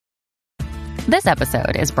This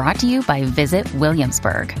episode is brought to you by Visit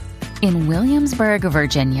Williamsburg. In Williamsburg,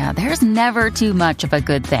 Virginia, there's never too much of a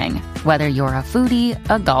good thing. Whether you're a foodie,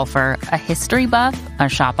 a golfer, a history buff, a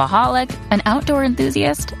shopaholic, an outdoor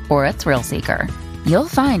enthusiast, or a thrill seeker, you'll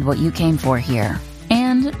find what you came for here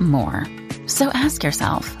and more. So ask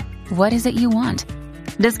yourself, what is it you want?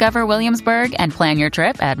 Discover Williamsburg and plan your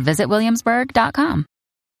trip at visitwilliamsburg.com.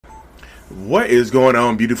 What is going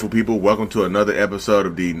on, beautiful people? Welcome to another episode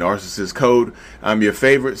of the Narcissist Code. I'm your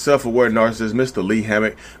favorite self-aware narcissist, Mr. Lee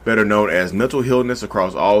Hammock, better known as Mental Healness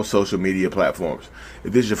across all social media platforms.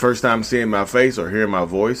 If this is your first time seeing my face or hearing my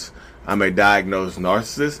voice, I'm a diagnosed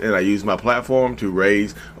narcissist, and I use my platform to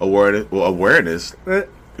raise awareness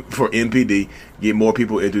for NPD, get more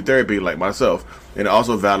people into therapy like myself, and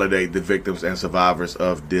also validate the victims and survivors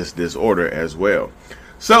of this disorder as well.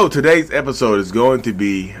 So today's episode is going to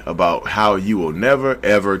be about how you will never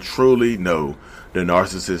ever truly know the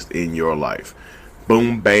narcissist in your life.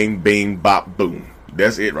 Boom, bang, bing, bop, boom.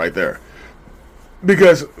 That's it right there.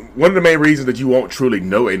 Because one of the main reasons that you won't truly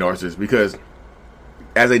know a narcissist, because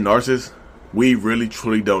as a narcissist, we really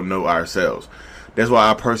truly don't know ourselves. That's why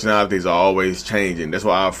our personalities are always changing. That's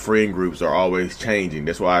why our friend groups are always changing.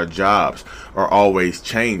 That's why our jobs are always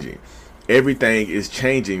changing. Everything is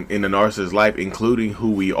changing in the narcissist's life, including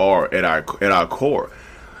who we are at our core.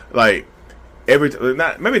 Like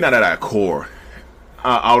maybe not at our core,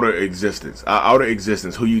 our outer existence. Our outer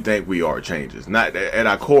existence, who you think we are, changes. Not at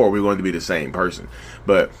our core, we're going to be the same person,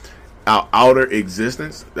 but our outer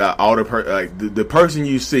existence, the person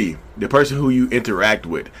you see, the person who you interact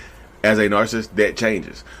with as a narcissist, that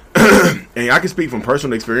changes. And I can speak from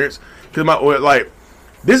personal experience because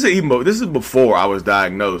this is before I was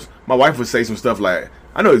diagnosed. My wife would say some stuff like,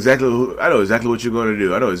 I know exactly what you're going to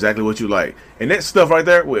do. I know exactly what you like. And that stuff right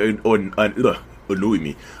there would annoy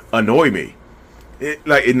me.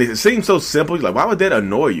 It seems so simple. Like, why would that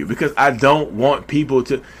annoy you? Because I don't want people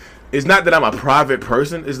to. It's not that I'm a private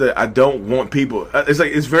person. It's that I don't want people. It's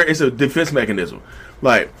a defense mechanism.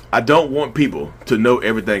 Like, I don't want people to know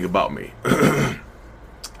everything about me. I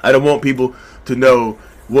don't want people to know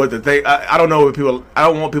what the thing. I don't know what people. I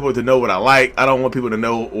don't want people to know what I like. I don't want people to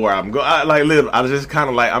know where I'm going. I just kind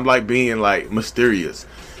of like, I'm like being like mysterious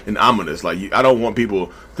and ominous. Like, I don't want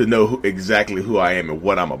people to know exactly who I am and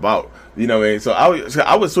what I'm about. You know what I mean? So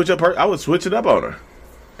I would switch up her. I would switch it up on her.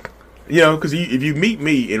 You know, because if you meet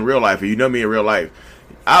me in real life, or you know me in real life,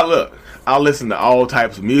 I'll listen to all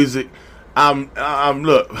types of music. I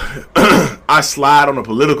slide on the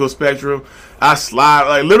political spectrum. I slide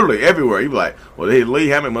like literally everywhere. You be like, well, hey, Lee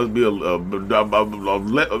Hammock must be he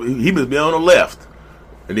must be on the left.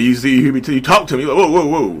 And then you talk to me, like,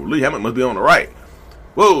 whoa, Lee Hammock must be on the right.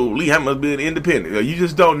 Whoa, Lee Hammock must be an independent. You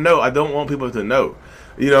just don't know. I don't want people to know.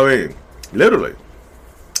 You know what I mean? Literally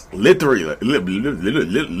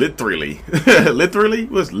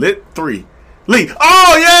was lit 3. Lee.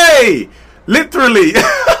 Oh yay! Literally.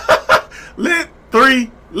 Lit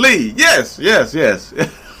 3 Lee. Yes.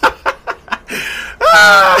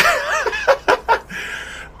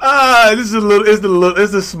 It's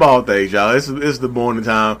the small things, y'all. It's the morning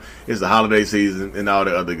time, it's the holiday season, and all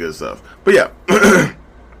the other good stuff. But yeah,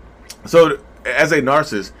 so as a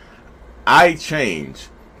narcissist, I change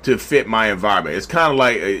to fit my environment. It's kind of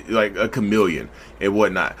like a chameleon and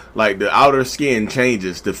whatnot. Like, the outer skin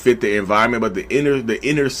changes to fit the environment, but the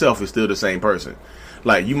inner self is still the same person.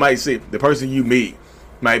 Like, you might see the person you meet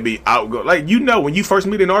might be outgoing. Like, you know, when you first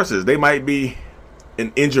meet a narcissist, they might be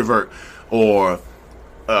an introvert or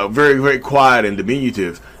very, very quiet and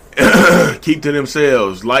diminutive, keep to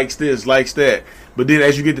themselves, likes this, likes that. But then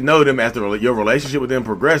as you get to know them, after your relationship with them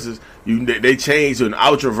progresses, they change to an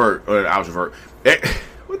outrovert or an outrovert.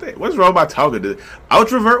 What's wrong about talking to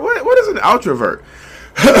outrovert? What is an outrovert?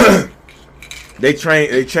 They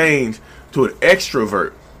change to an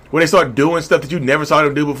extrovert. When they start doing stuff that you never saw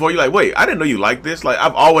them do before, you're like, wait, I didn't know you like this. Like,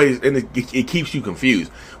 I've always, and it keeps you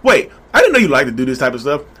confused. Wait, I didn't know you like to do this type of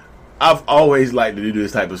stuff. I've always liked to do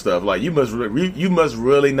this type of stuff. Like, you must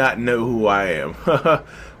really not know who I am.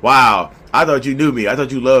 Wow, I thought you knew me. I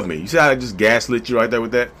thought you loved me. You see how I just gaslit you right there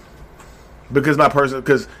with that? Because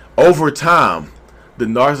over time, the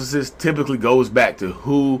narcissist typically goes back to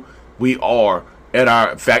who we are at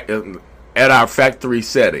our factory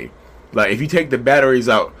setting. Like, if you take the batteries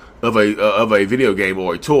out of a video game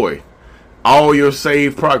or a toy, all your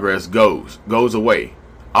saved progress goes away.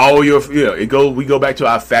 All your, we go back to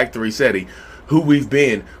our factory setting, who we've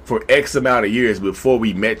been for X amount of years before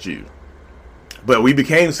we met you. But we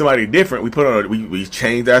became somebody different. We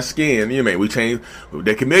changed our skin. You know what I mean? We changed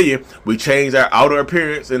the chameleon. We changed our outer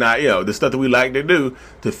appearance and our, the stuff that we like to do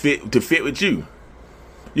to fit with you.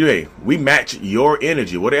 We match your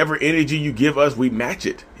energy. Whatever energy you give us, we match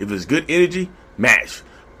it. If it's good energy, match.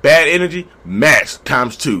 Bad energy, match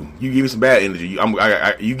times 2. You give me some bad energy.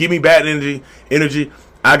 You give me bad energy.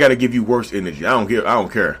 I gotta give you worse energy. I don't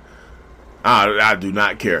care. I do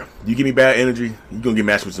not care. You give me bad energy, you're gonna get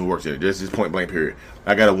matched with some worse energy. That's just point blank period.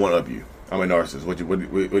 I gotta one up you. I'm a narcissist. What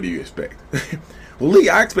do you expect? Well, Lee,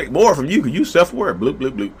 I expect more from you because you self-aware. Bloop,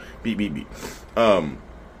 bloop, bloop. Beep, beep, beep.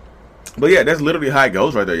 But yeah, that's literally how it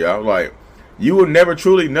goes right there, y'all. Like, you will never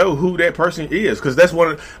truly know who that person is, because that's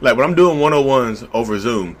when I'm doing 101s over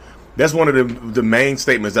Zoom, that's one of the main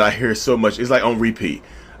statements that I hear so much. It's like on repeat.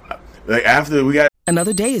 Like, after we got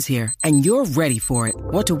Another day is here, and you're ready for it.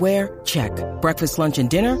 What to wear? Check. Breakfast, lunch, and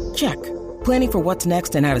dinner? Check. Planning for what's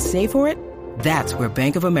next and how to save for it? That's where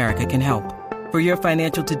Bank of America can help. For your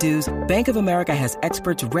financial to-dos, Bank of America has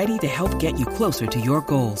experts ready to help get you closer to your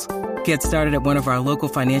goals. Get started at one of our local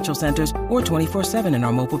financial centers or 24/7 in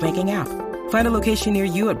our mobile banking app. Find a location near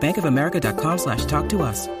you at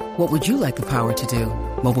bankofamerica.com/talktous. What would you like the power to do?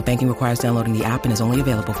 Mobile banking requires downloading the app and is only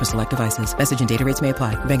available for select devices. Message and data rates may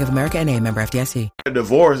apply. Bank of America N.A., member FDIC.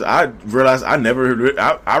 divorce, I realized I never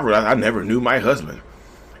knew my husband.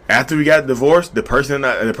 After we got divorced, the person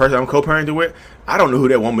I'm co-parenting with, I don't know who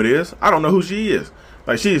that woman is. I don't know who she is.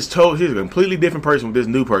 Like, she's a completely different person with this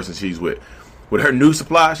new person she's with. With her new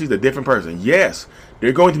supply, she's a different person. Yes,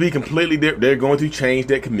 they're going to be completely different. They're going to change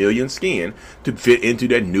that chameleon skin to fit into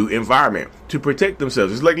that new environment, to protect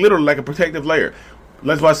themselves. It's like literally like a protective layer.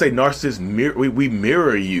 That's why I say narcissists we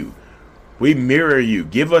mirror you. We mirror you.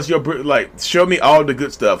 Give us show me all the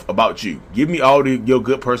good stuff about you. Give me all your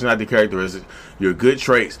good personality characteristics, your good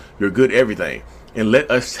traits, your good everything, and let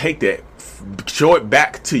us take that, show it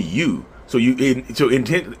back to you.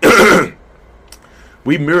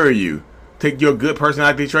 We mirror you. Take your good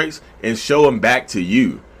personality traits and show them back to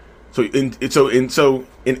you. So in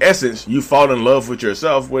essence, you fall in love with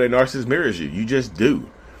yourself when a narcissist mirrors you. You just do.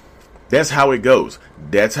 That's how it goes.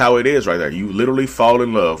 That's how it is right there. You literally fall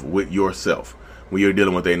in love with yourself when you're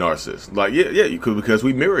dealing with a narcissist. Like, you could, because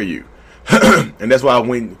we mirror you. And that's why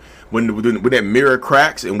when that mirror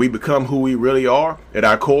cracks and we become who we really are at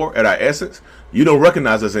our core, at our essence, you don't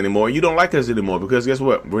recognize us anymore. You don't like us anymore, because guess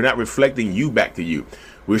what? We're not reflecting you back to you.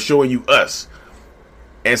 We're showing you us.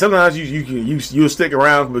 And sometimes you'll stick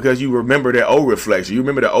around because you remember that old reflection. You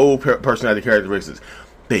remember the old personality characteristics.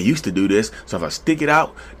 They used to do this, so if I stick it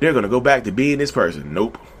out, they're going to go back to being this person.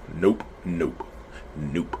 Nope. Nope. Nope.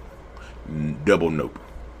 Nope. Double nope.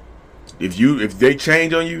 If they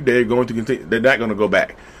change on you, they're going to continue. They're not going to go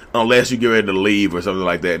back unless you get ready to leave or something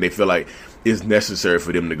like that, and they feel like it's necessary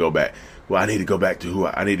for them to go back. Well, I need to go back to who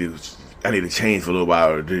I need to change for a little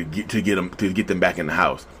while to get them back in the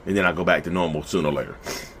house, and then I go back to normal sooner or later.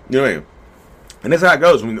 You know what I mean? And that's how it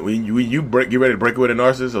goes. When you get ready to break with a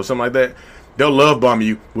narcissist or something like that, they'll love bomb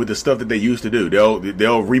you with the stuff that they used to do. They'll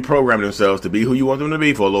reprogram themselves to be who you want them to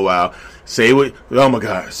be for a little while. Say what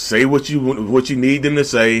you need them to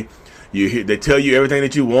say. They tell you everything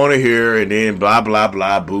that you want to hear, and then blah blah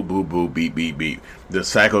blah, boop boop boop, beep beep beep. The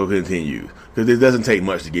cycle continues, because it doesn't take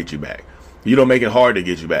much to get you back. You don't make it hard to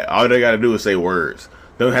get you back. All they got to do is say words.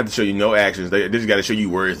 They don't have to show you no actions. They just got to show you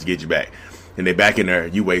words to get you back. And they back in there.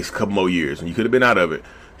 You waste a couple more years, and you could have been out of it,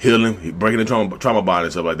 healing, breaking the trauma bond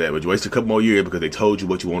and stuff like that. But you wasted a couple more years because they told you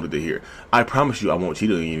what you wanted to hear. I promise you, I won't cheat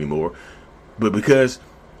on you anymore. But because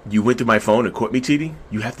you went to my phone and caught me cheating,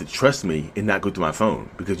 you have to trust me and not go through my phone,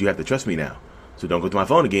 because you have to trust me now. So don't go through my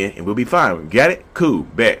phone again, and we'll be fine. Got it? Cool.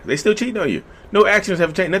 Bet. They still cheating on you. No actions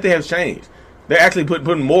have changed. Nothing has changed. They're actually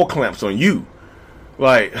putting more clamps on you.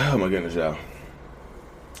 Like, oh my goodness, y'all.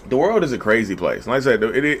 The world is a crazy place. Like I said,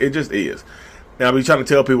 it just is. And I'll be trying to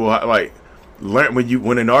tell people, learn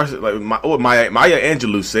when a narcissist, like Maya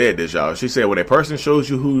Angelou said this, y'all. She said, when a person shows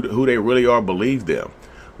you who they really are, believe them.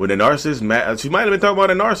 When a narcissist, she might have been talking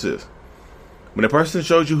about a narcissist. When a person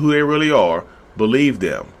shows you who they really are, believe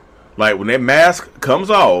them. Like, when that mask comes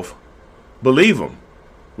off, believe them.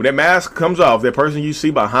 When that mask comes off, that person you see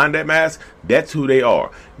behind that mask, that's who they are.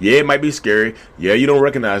 Yeah, it might be scary. Yeah, you don't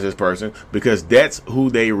recognize this person, because that's who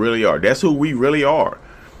they really are. That's who we really are.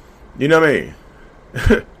 You know what I mean?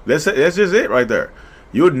 That's just it right there.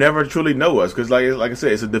 You'll never truly know us, because like I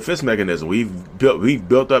said, it's a defense mechanism. We've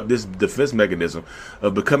built up this defense mechanism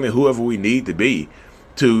of becoming whoever we need to be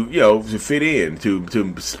to fit in, to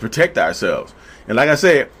protect ourselves. And like I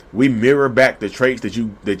said, we mirror back the traits that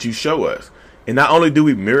you show us. And not only do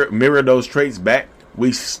we mirror those traits back,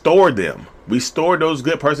 we store them. We store those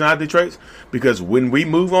good personality traits, because when we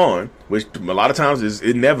move on, which a lot of times is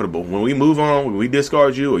inevitable, when we move on, when we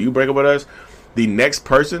discard you or you break up with us, the next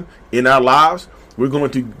person in our lives we're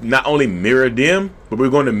going to not only mirror them, but we're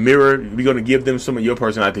going to give them some of your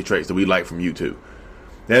personality traits that we like from you too.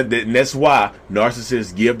 And that's why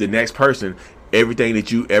narcissists give the next person everything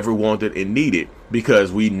that you ever wanted and needed,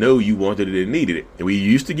 because we know you wanted it and needed it. And we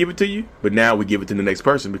used to give it to you, but now we give it to the next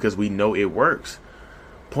person because we know it works.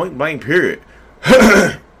 Point blank, period.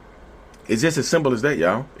 It's just as simple as that,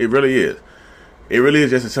 y'all. It really is. It really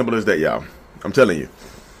is just as simple as that, y'all. I'm telling you.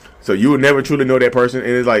 So you will never truly know that person, and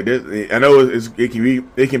it's like this. I know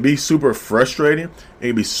it can be super frustrating. It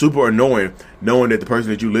can be super annoying knowing that the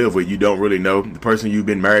person that you live with you don't really know. The person you've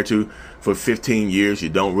been married to for 15 years you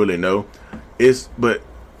don't really know. But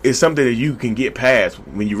it's something that you can get past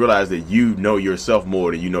when you realize that you know yourself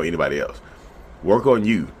more than you know anybody else. Work on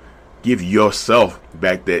you. Give yourself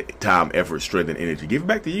back that time, effort, strength, and energy. Give it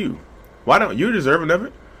back to you. Why don't you deserving of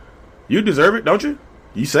it? You deserve it, don't you?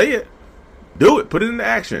 You say it. Do it. Put it into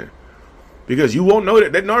action. Because you won't know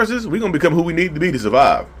that narcissist, we're going to become who we need to be to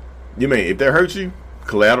survive. You mean, if that hurts you,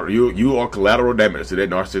 you are collateral damage to that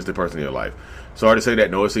narcissistic person in your life. Sorry to say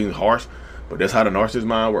that. No, it seems harsh, but that's how the narcissist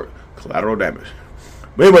mind works. Collateral damage.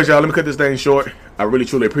 But anyway, y'all, let me cut this thing short. I really,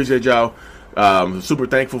 truly appreciate y'all. Super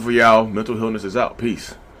thankful for y'all. Mental Healness is out.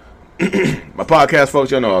 Peace. My podcast, folks,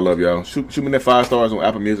 y'all know I love y'all. Shoot me that 5 stars on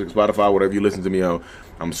Apple Music, Spotify, whatever you listen to me on.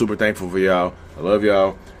 I'm super thankful for y'all. I love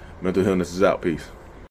y'all. Mental Healness is out. Peace.